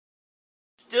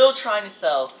still trying to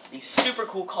sell these super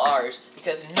cool cars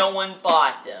because no one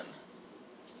bought them.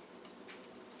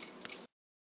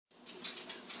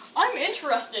 I'm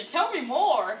interested. Tell me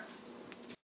more.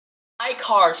 My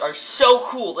cars are so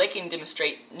cool they can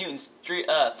demonstrate Newton's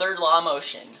third law of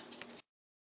motion.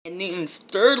 And Newton's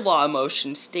third law of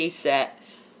motion states that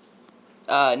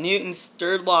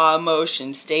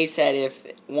if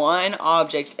one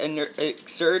object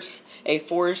exerts a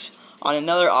force on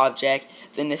another object,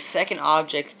 then the second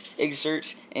object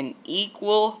exerts an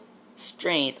equal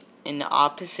strength in the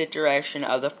opposite direction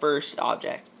of the first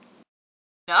object.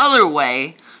 Another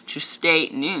way to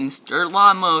state Newton's third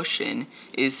law of motion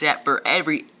is that for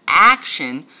every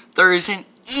action, there is an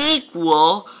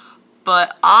equal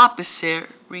but opposite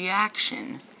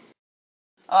reaction.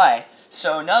 Alright,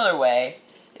 so another way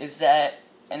is that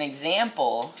an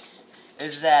example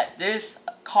is that this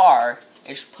car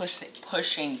is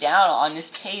pushing down on this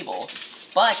table,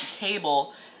 but the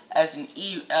table as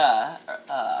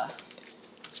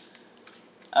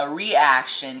a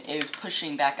reaction is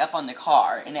pushing back up on the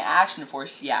car, and the action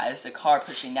force, is the car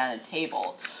pushing down the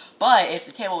table. But if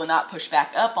the table would not push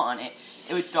back up on it,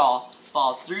 it would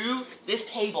fall through this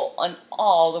table and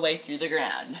all the way through the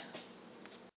ground.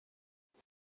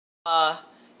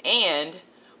 And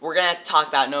we're gonna have to talk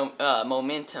about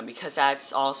momentum, because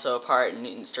that's also a part of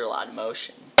Newton's third law of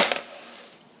motion.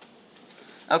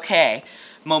 Okay,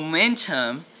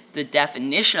 momentum, the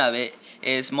definition of it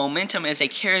is momentum is a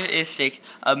characteristic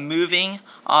of a moving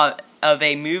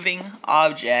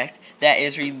object that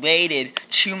is related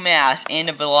to mass and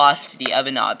the velocity of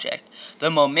an object. The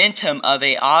momentum of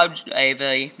a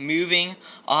moving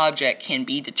object can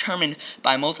be determined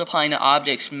by multiplying the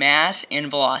object's mass and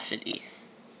velocity.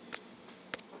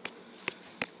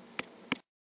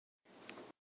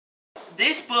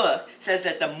 This book says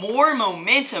that the more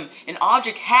momentum an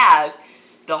object has,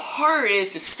 the harder it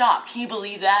is to stop. Can you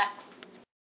believe that?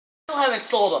 I still haven't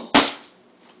sold them.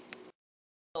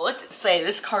 So let's say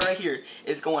this car right here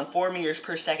is going 4 meters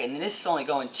per second, and this is only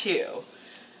going 2.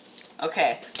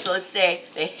 Okay, so let's say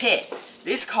they hit.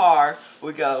 This car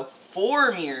would go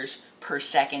 4 meters per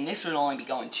second. This would only be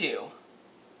going 2.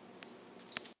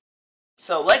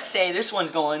 So let's say this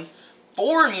one's going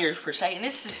 4 meters per second.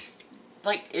 This is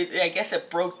I guess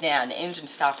it broke down. The engine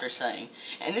stopped or something.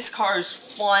 And this car is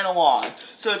flying along.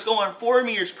 So it's going 4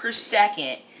 meters per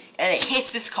second, and it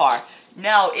hits this car.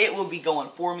 Now it will be going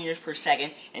 4 meters per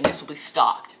second, and this will be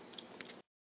stopped.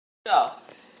 So,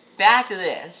 back to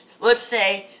this. Let's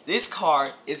say this car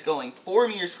is going 4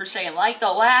 meters per second like the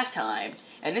last time,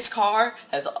 and this car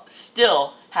has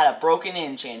still had a broken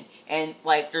engine, and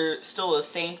they're still the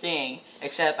same thing,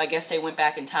 except I guess they went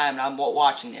back in time and I'm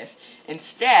watching this.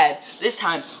 Instead, this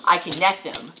time I connect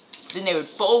them. Then they would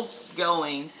both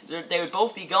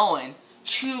be going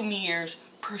 2 meters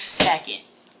per second.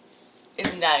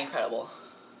 Isn't that incredible?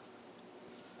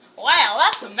 Wow,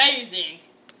 that's amazing.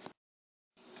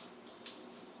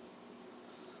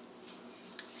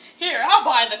 Here, I'll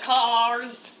buy the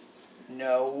cars.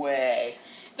 No way.